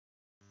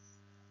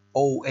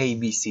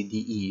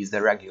OABCDE is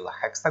a regular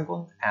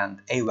hexagon,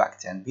 and A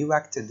vector and B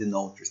vector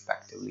denote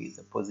respectively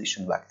the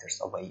position vectors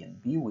of A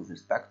and B with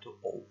respect to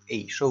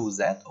OA. Shows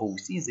that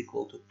OC is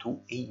equal to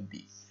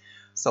 2AB.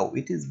 So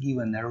it is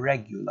given a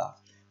regular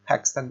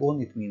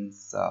hexagon. It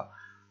means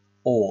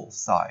all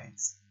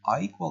sides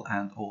are equal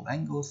and all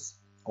angles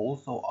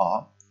also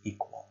are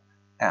equal.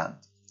 And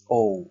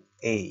OABCDE,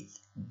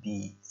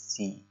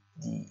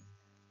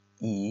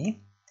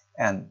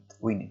 and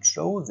we need to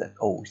show that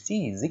OC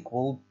is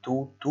equal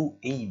to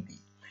 2AB.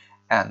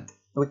 And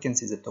we can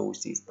see that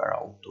OC is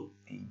parallel to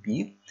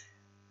AB.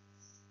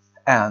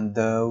 And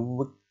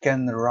we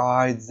can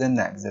write the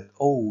next, that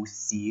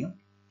OC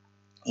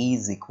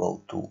is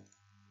equal to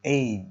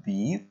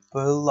AB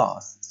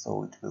plus,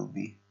 so it will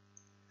be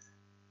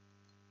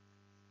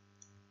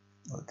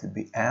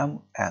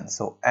MN.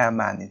 So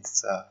MN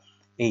it's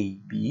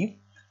AB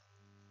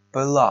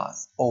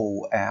plus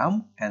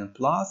OM and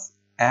plus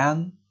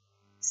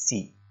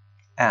NC.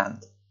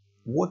 And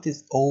what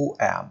is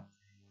OM?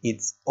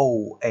 It's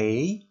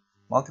OA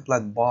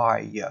multiplied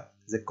by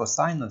the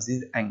cosine of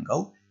this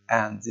angle,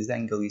 and this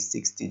angle is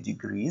 60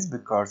 degrees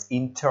because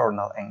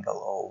internal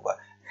angle of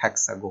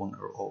hexagon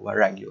or of a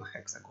regular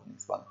hexagon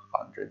is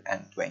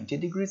 120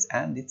 degrees,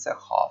 and it's a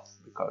half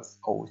because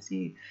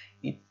OC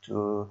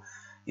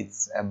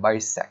it's a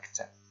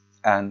bisector,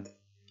 and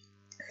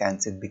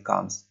hence it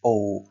becomes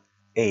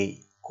OA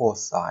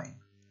cosine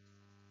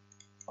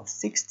of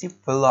 60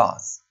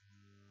 plus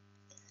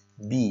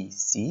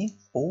BC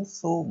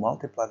also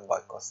multiplied by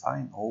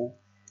cosine of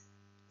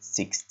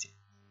 60,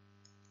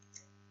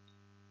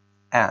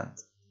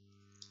 and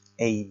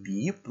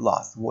AB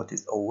plus what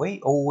is OA?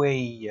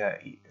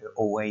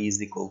 OA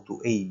is equal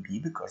to AB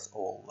because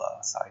all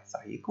sides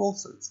are equal,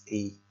 so it's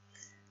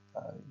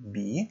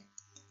AB,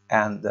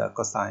 and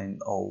cosine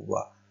of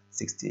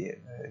 60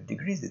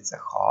 degrees it's a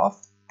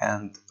half,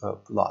 and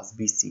plus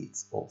BC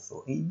it's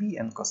also AB,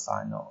 and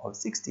cosine of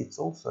 60 it's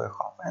also a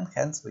half, and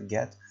hence we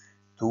get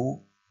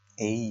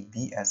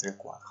 2AB as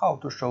required. How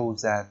to show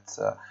that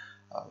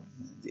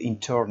the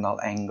internal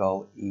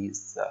angle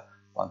is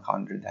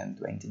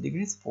 120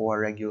 degrees for a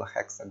regular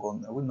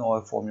hexagon? We know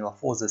a formula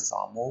for the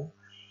sum of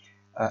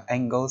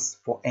angles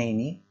for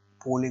any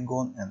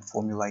polygon, and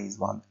formula is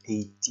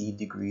 180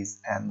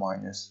 degrees and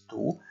minus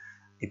 2.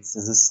 It's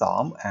the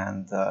sum,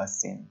 and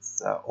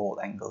since all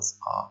angles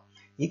are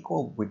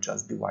equal, we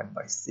just divide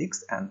by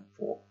 6, and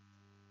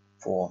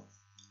for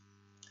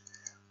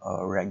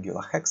a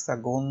regular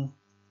hexagon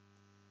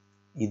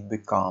it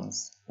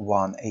becomes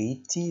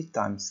 180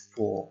 times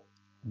 4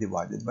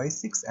 divided by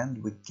 6,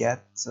 and we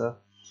get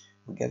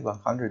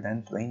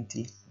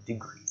 120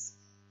 degrees.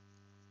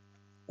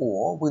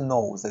 Or we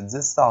know that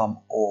the sum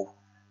of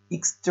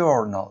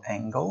external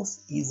angles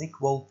is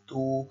equal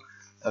to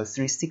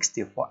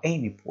 360 for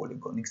any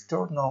polygon.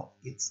 External,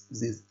 it's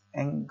this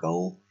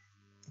angle,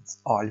 it's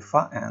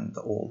alpha, and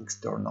all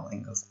external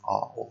angles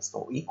are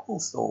also equal,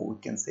 so we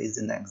can say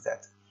the next,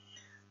 that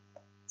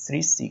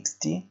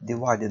 360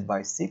 divided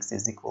by 6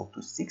 is equal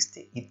to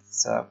 60.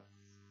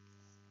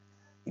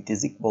 It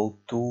is equal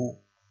to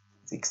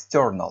the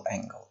external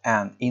angle,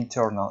 and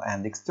internal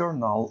and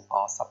external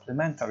are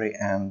supplementary,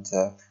 and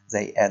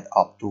they add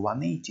up to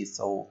 180,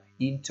 so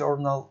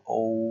internal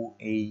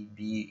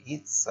OAB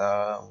it's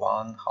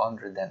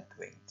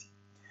 120.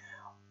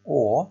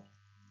 Or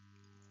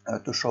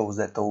to show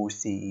that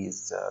OC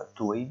is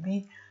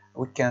 2AB,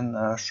 we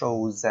can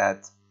show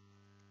that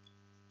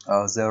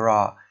there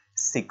are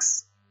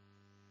 6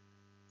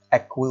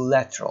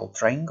 equilateral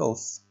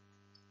triangles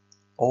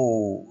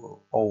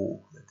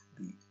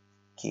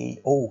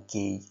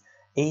OK,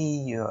 A,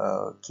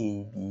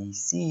 K, B,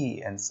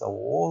 C, and so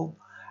on,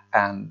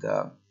 and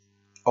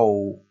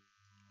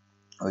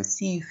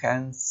OC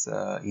hence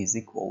is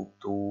equal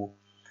to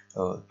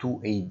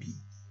 2AB.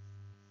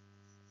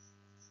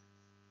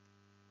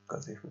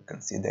 Because if we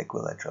consider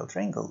equilateral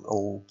triangle,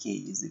 OK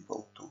is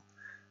equal to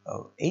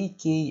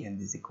AK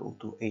and is equal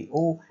to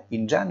AO.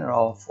 In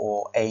general,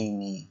 for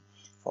any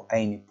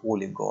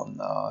polygon,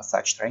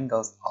 such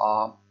triangles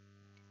are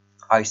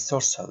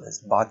isosceles,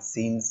 but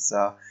since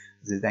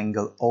the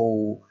angle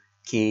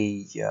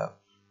OK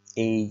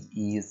A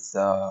is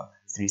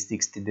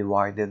 360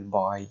 divided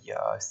by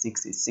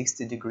 6 is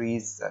 60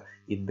 degrees,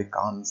 it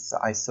becomes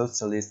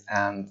isosceles,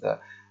 and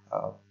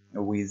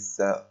with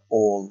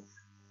all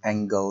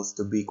angles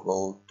to be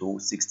equal to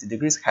 60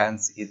 degrees,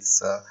 hence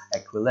it's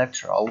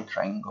equilateral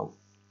triangle.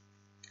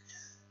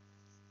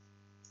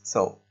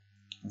 So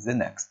the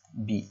next,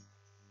 B.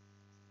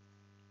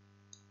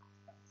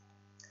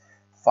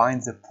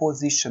 Find the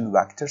position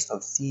vectors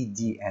of C,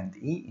 D, and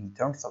E in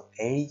terms of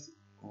A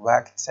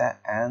vector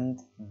and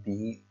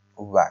B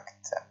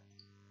vector.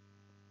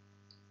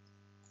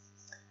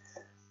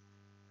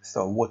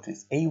 So what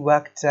is A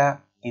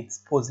vector? It's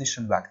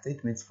position vector.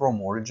 It means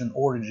from origin.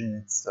 Origin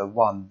it's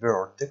one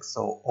vertex,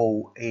 so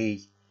OA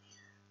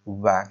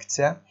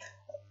vector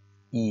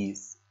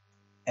is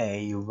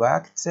A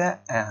vector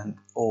and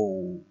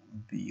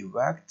OB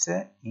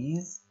vector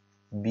is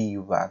B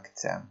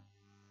vector.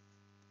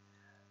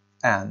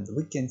 And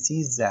we can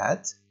see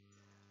that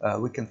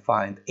we can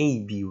find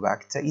AB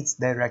vector. It's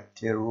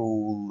directly a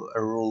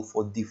rule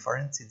for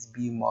difference. It's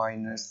B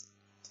minus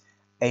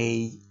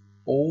A,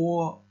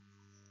 or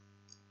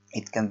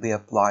it can be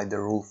applied the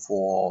rule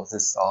for the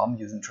sum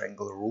using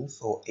triangular rule.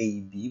 So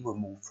AB, we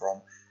move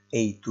from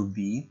A to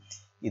B.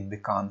 It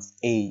becomes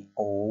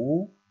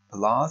AO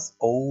plus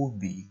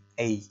OB.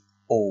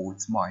 AO,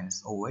 it's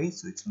minus OA,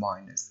 so it's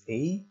minus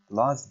A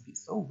plus B.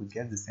 So we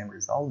get the same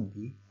result,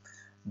 B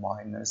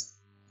minus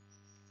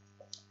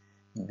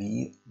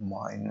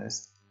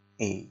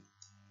A.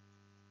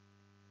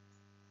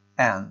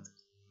 And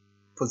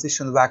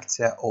position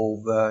vector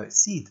of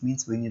C, it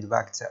means we need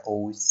vector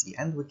OC,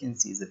 and we can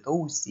see that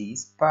OC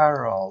is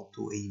parallel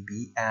to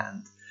AB,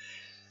 and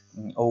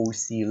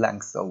OC,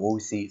 length of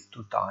OC is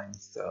 2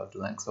 times the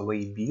length of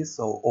AB,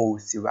 so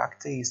OC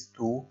vector is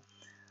 2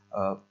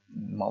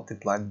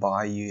 multiplied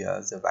by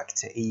the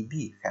vector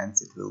AB,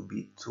 hence it will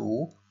be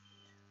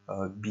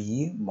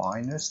 2B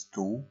minus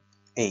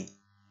 2A.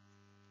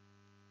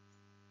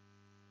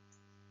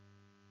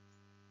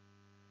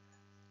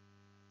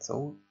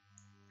 So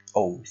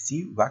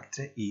OC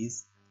vector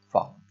is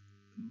found.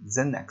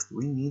 Then next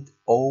we need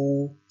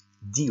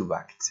OD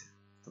vector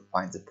to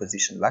find the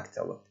position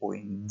vector of a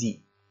point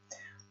D.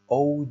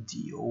 OD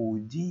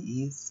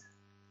is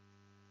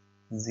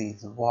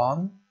this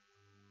one,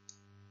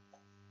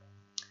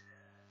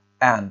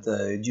 and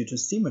due to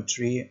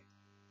symmetry,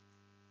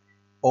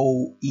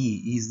 OE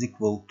is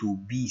equal to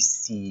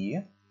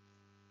BC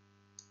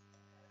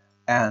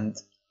and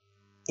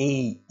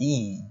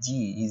AED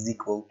is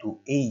equal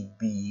to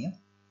AB,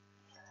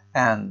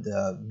 and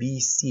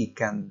BC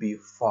can be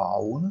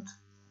found.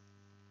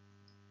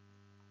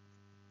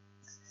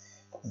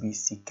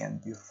 BC can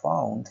be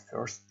found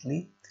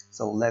firstly,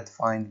 so let's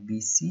find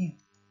BC,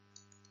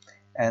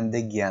 and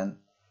again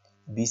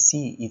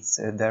BC, it's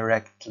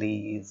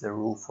directly the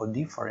rule for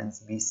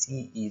difference.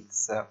 BC,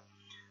 it's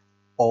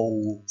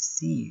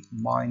OC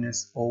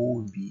minus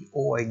OB,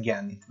 or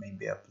again it may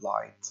be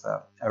applied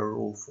a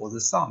rule for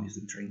the sum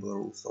using triangular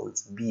rule, so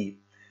it's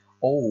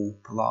BO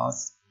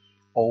plus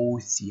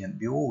OC, and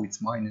BO it's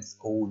minus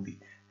OB.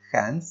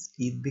 Hence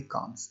it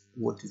becomes,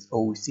 what is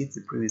OC? It's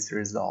the previous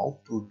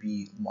result,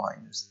 2B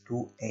minus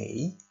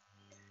 2A,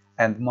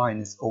 and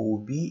minus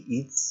OB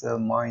it's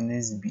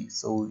minus B,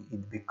 so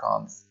it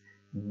becomes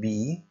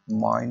B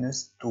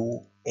minus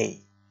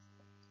 2A,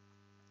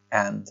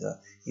 and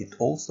it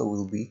also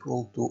will be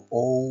equal to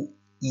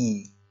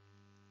OE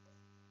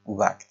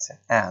vector,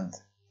 and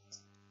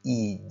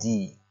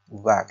ED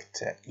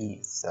vector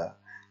is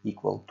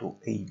equal to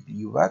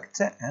AB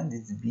vector, and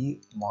it's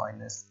B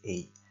minus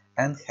A,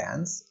 and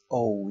hence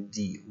OD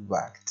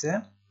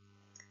vector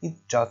is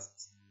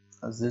just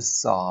the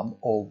sum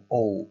of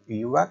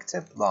OE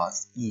vector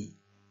plus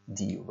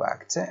ED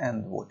vector.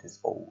 And what is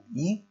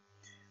OE?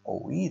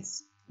 OE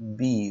is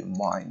B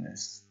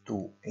minus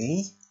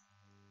 2A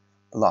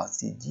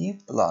plus ED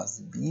plus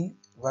B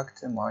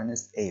vector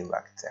minus A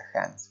vector.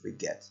 Hence we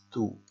get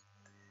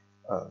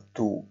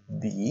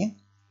 2B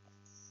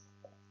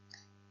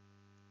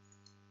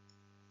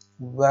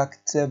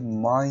vector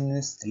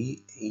minus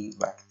 3A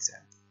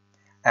vector.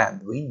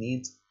 And we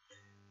need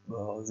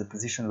the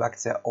position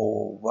vector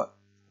of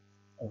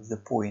the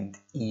point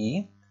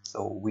E,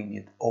 so we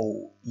need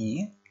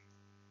OE,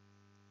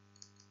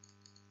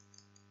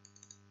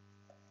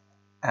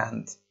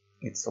 and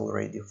it's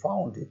already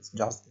found, it's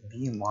just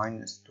B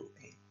minus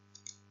 2A.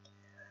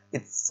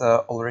 It's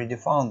already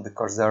found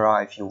because there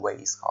are a few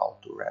ways how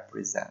to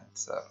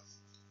represent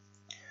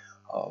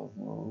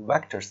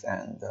vectors,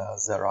 and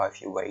there are a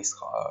few ways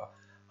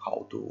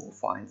how to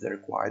find the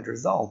required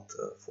result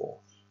for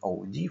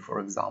OD, for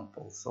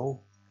example. So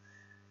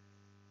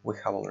we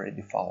have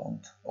already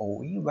found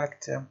OE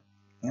vector,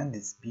 and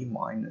it's B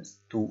minus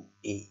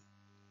 2A.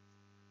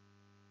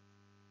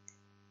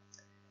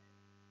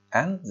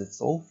 And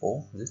that's all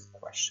for this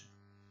question.